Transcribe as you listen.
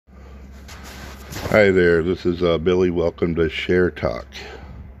Hi there, this is Billy. Welcome to Share Talk.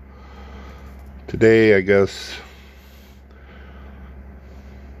 Today, I guess,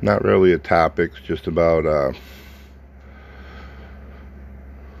 not really a topic, it's just about, I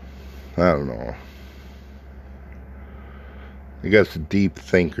don't know, I guess deep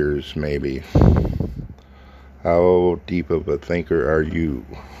thinkers, maybe. How deep of a thinker are you?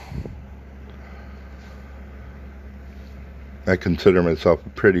 I consider myself a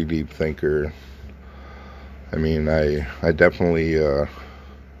pretty deep thinker. I mean, I definitely,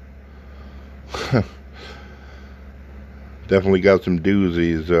 definitely got some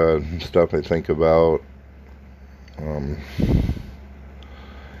doozies, stuff I think about. Kind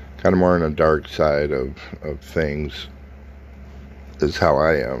of more on the dark side of things is how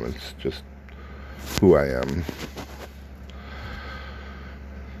I am. It's just who I am.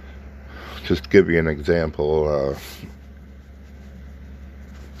 Just to give you an example,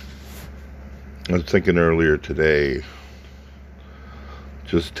 I was thinking earlier today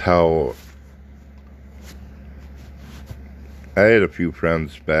just how I had a few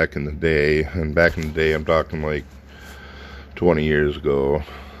friends back in the day, and back in the day I'm talking like 20 years ago.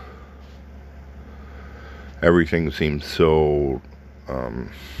 Everything seemed so, I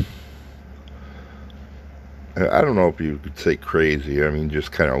don't know if you could say crazy. I mean,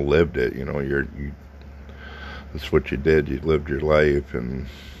 just kind of lived it, you know, that's what you did. You lived your life, and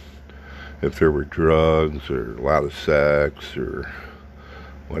if there were drugs or a lot of sex or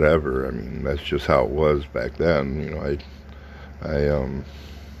whatever, I mean, that's just how it was back then. You know,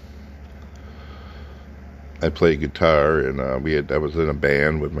 I played guitar, and I was in a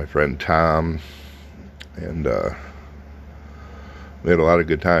band with my friend Tom, and we had a lot of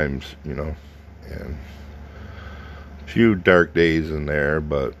good times, you know, and a few dark days in there,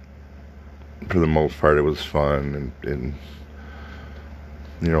 but for the most part it was fun. And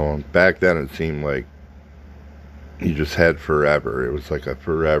you know, back then it seemed like you just had forever. It was like a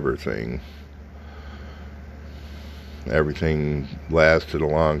forever thing. Everything lasted a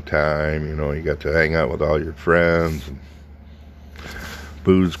long time. You know, you got to hang out with all your friends, and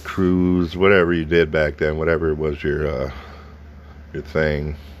booze cruise, whatever you did back then, whatever was your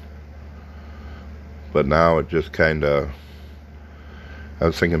thing. But now it just kind of, I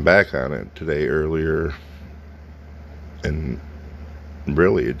was thinking back on it today earlier, and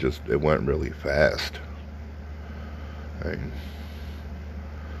really it went really fast.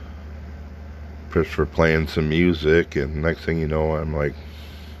 Just for playing some music, and next thing you know, I'm like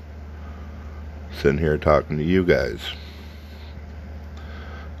sitting here talking to you guys.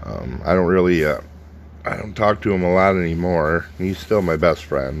 I don't really, I don't talk to him a lot anymore. He's still my best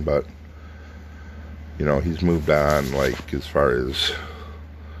friend, but you know, he's moved on, like, as far as,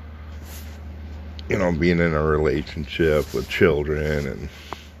 you know, being in a relationship with children, and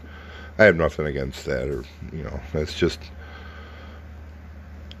I have nothing against that, or, you know, it's just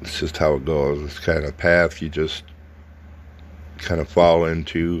how it goes. It's kind of a path you just kind of fall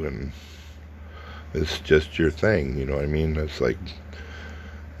into, and it's just your thing, you know what I mean? It's like,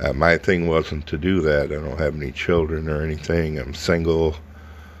 my thing wasn't to do that. I don't have any children or anything. I'm single.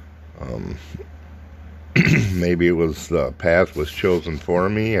 Maybe it was, the path was chosen for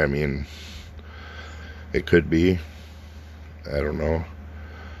me. I mean, it could be. I don't know.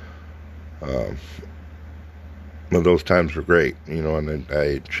 But those times were great, you know, and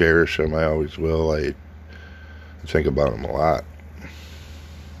I cherish them. I always will. I think about them a lot.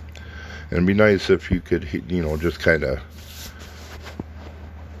 And it'd be nice if you could, you know, just kind of,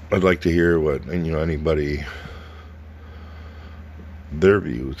 I'd like to hear what, and you know, anybody, their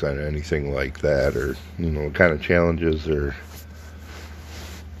views on anything like that, or, you know, what kind of challenges or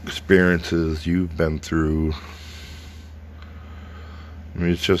experiences you've been through. I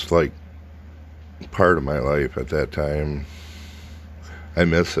mean, it's just like part of my life at that time. I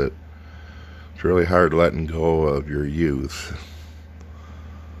miss it. It's really hard letting go of your youth.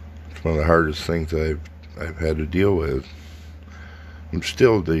 It's one of the hardest things I've had to deal with. I'm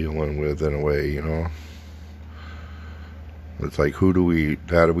still dealing with, in a way, you know. It's like, how do we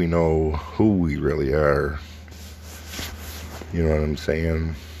know who we really are? You know what I'm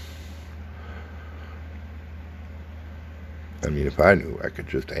saying? I mean, if I knew, I could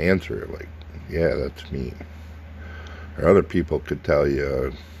just answer it like, yeah, that's me. Or other people could tell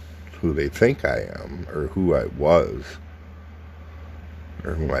you who they think I am, or who I was,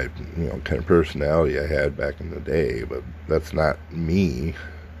 or who my, you know, kind of personality I had back in the day. But that's not me.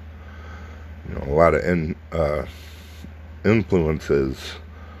 You know, a lot of influences,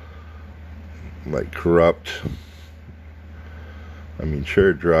 like corrupt. I mean,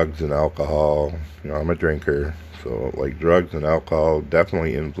 sure, drugs and alcohol. You know, I'm a drinker, so like drugs and alcohol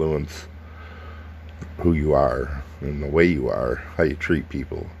definitely influence who you are and the way you are, how you treat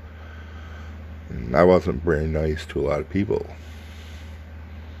people. And I wasn't very nice to a lot of people.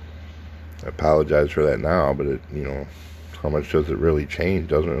 I apologize for that now, but how much does it really change?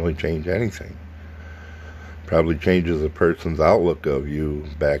 Doesn't really change anything. Probably changes a person's outlook of you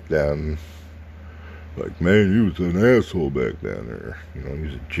back then. Like, man, he was an asshole back then, or, he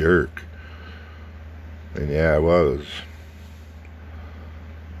was a jerk. And yeah, I was.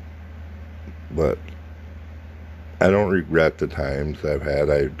 But I don't regret the times I've had.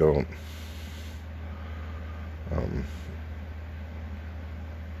 I don't,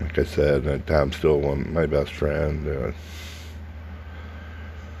 like I said, Tom's still my best friend.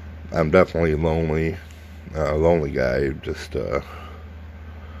 I'm definitely lonely guy.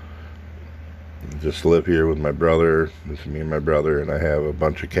 Just live here with my brother. This is me and my brother, and I have a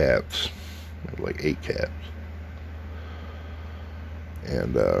bunch of cats. I have like 8 cats.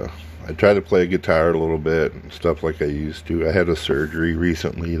 And I try to play guitar a little bit and stuff like I used to. I had a surgery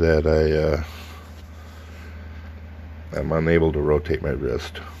recently that I'm unable to rotate my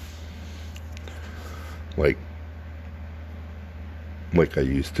wrist like I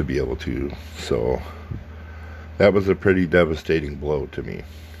used to be able to. So that was a pretty devastating blow to me,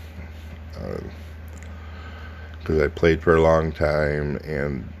 because I played for a long time,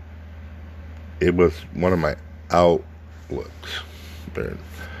 and it was one of my outlooks, or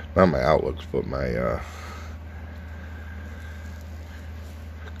not my outlooks, but my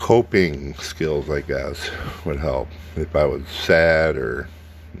coping skills, I guess, would help. If I was sad or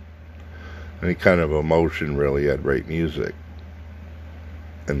any kind of emotion, really, I'd write music,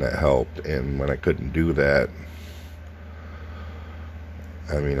 and that helped. And when I couldn't do that,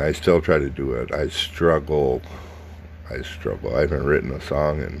 I still try to do it. I struggle. I haven't written a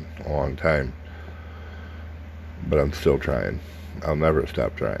song in a long time, but I'm still trying. I'll never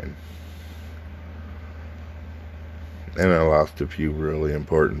stop trying. And I lost a few really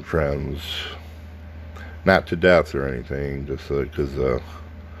important friends. Not to death or anything, just because of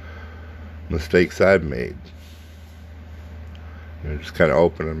mistakes I've made. Just kind of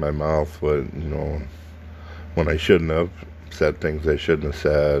opening my mouth when I shouldn't have. Said things I shouldn't have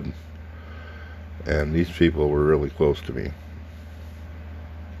said. And these people were really close to me.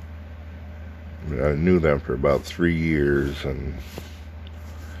 I knew them for about 3 years, and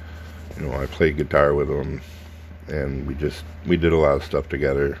I played guitar with them, and we did a lot of stuff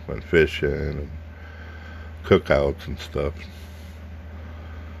together. Went fishing and cookouts and stuff,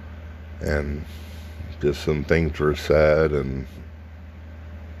 and just some things were said, and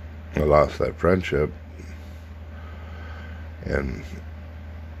I lost that friendship. And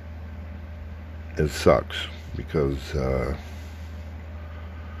it sucks, because that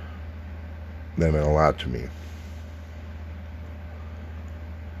meant a lot to me.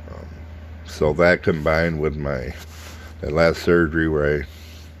 So that, combined with that last surgery where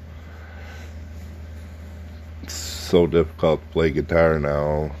it's so difficult to play guitar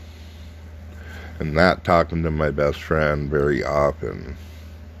now, and not talking to my best friend very often,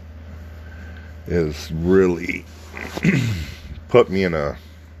 is really put me in a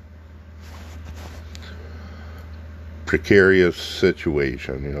precarious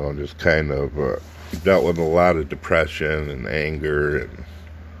situation. Just kind of dealt with a lot of depression and anger and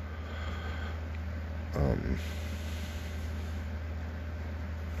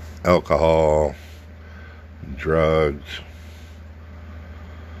alcohol, drugs.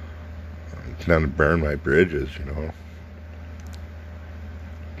 Kind of burn my bridges,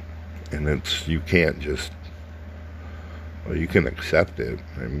 and you can't just, you can accept it.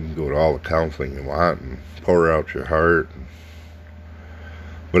 You can go to all the counseling you want and pour out your heart,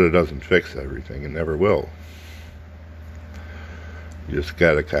 but it doesn't fix everything. It never will. You just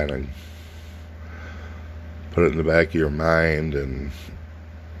gotta kind of put it in the back of your mind and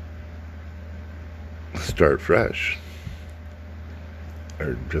start fresh,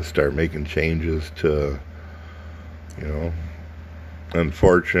 or just start making changes to,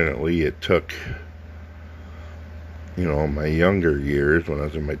 unfortunately it took, my younger years, when I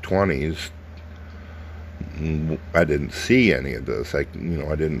was in my 20s, I didn't see any of this. I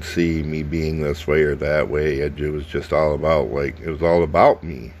didn't see me being this way or that way. It was just all about, it was all about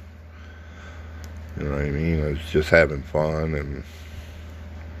me. You know what I mean? I was just having fun, and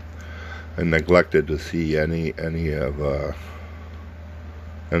I neglected to see any of the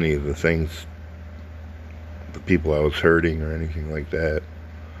things, the people I was hurting or anything like that.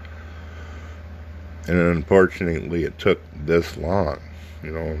 And unfortunately, it took this long,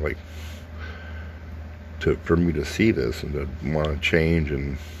 for me to see this and to want to change.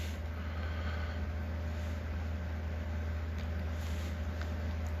 And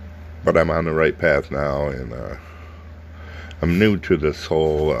but I'm on the right path now, and I'm new to this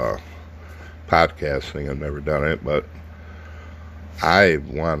whole podcast thing. I've never done it, but I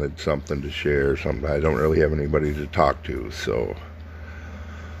wanted something to share. Something I don't really have anybody to talk to, so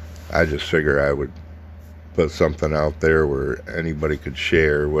I just figure I would put something out there where anybody could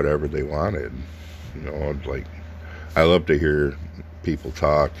share whatever they wanted. You know, like, I love to hear people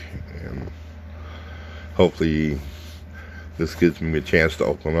talk, and hopefully this gives me a chance to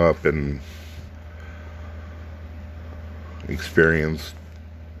open up and experience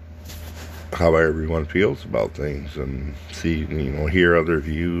how everyone feels about things, and see, you know, hear other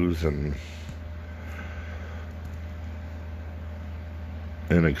views and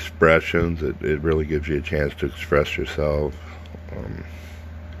expressions. It really gives you a chance to express yourself.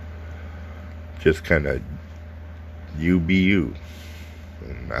 Just kind of you be you,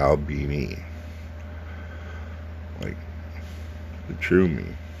 and I'll be me, like the true me.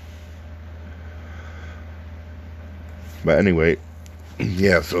 But anyway,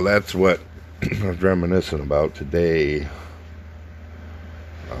 yeah, so that's what I was reminiscing about today.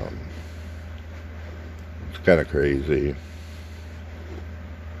 It's kind of crazy.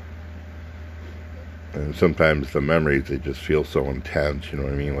 And sometimes the memories, they just feel so intense, you know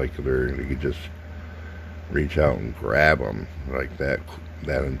what I mean? Like you could just reach out and grab them, like that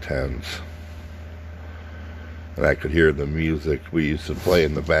intense. And I could hear the music we used to play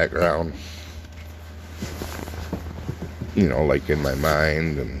in the background, you know, like in my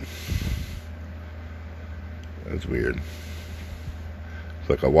mind, and it's weird. It's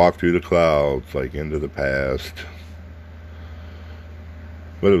like I walk through the clouds, like into the past.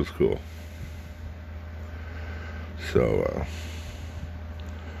 But it was cool. So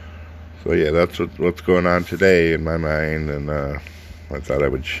yeah, that's what's going on today in my mind, and I thought I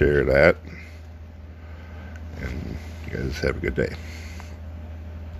would share that. And you guys have a good day.